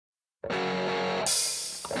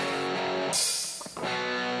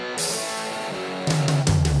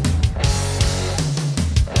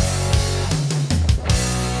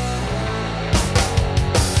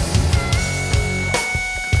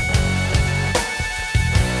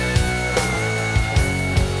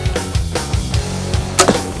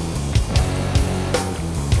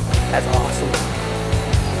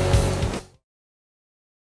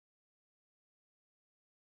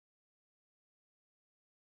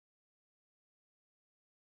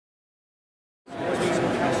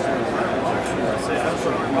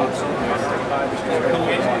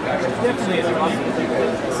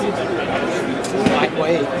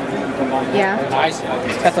Lightweight. Yeah. Nice.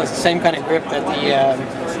 It's got the same kind of grip that the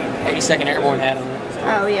 82nd Airborne had on it.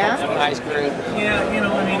 Oh, yeah? Nice grip. Yeah, you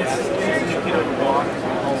know, I mean, it's you know,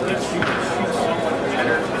 it shoots so much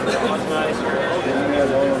better. It's nicer.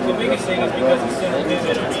 The biggest thing is because it's center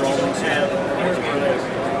pivot, I mean, you don't have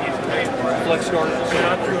it's great. Flex start. So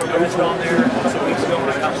I threw a nose on there some weeks ago when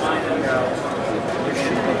I got mine and they're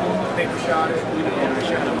shooting paper shot it. And I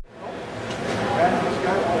shot it.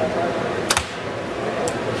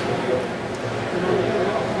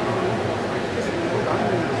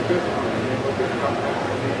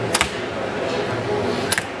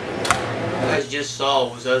 What you guys just saw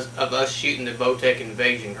was us shooting the Bowtech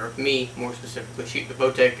Invasion, or me more specifically, shooting the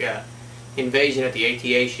Bowtech Invasion at the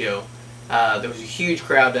ATA show. There was a huge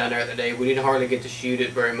crowd down there that day. We didn't hardly get to shoot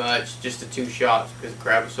it very much, just the 2 shots because the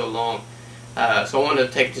crowd was so long. So I wanted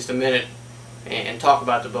to take just a minute and talk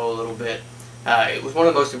about the bow a little bit. It was one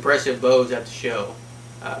of the most impressive bows at the show,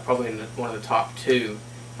 probably in one of the top 2.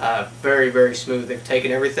 Very, very smooth. They've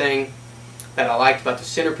taken everything that I liked about the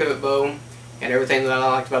center pivot bow and everything that I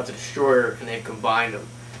liked about the Destroyer, and they've combined them.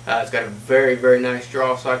 It's got a very, very nice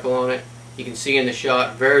draw cycle on it. You can see in the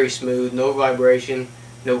shot, very smooth, no vibration,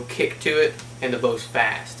 no kick to it, and the bow's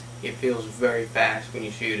fast. It feels very fast when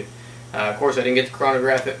you shoot it. Of course, I didn't get to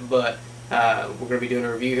chronograph it, but we're going to be doing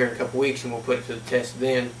a review here in a couple weeks, and we'll put it to the test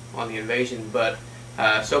then on the Invasion. But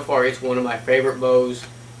so far, it's one of my favorite bows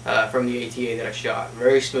from the ATA that I shot.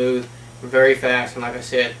 Very smooth, very fast, and like I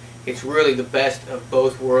said, it's really the best of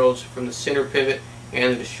both worlds from the center pivot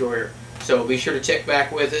and the Destroyer. So be sure to check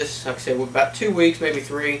back with us. Like I said, about 2 weeks, maybe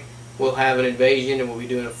 3, we'll have an Invasion, and we'll be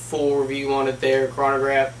doing a full review on it there,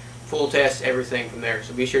 chronograph, full test, everything from there.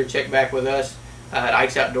 So be sure to check back with us at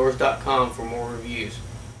IkesOutdoors.com for more reviews.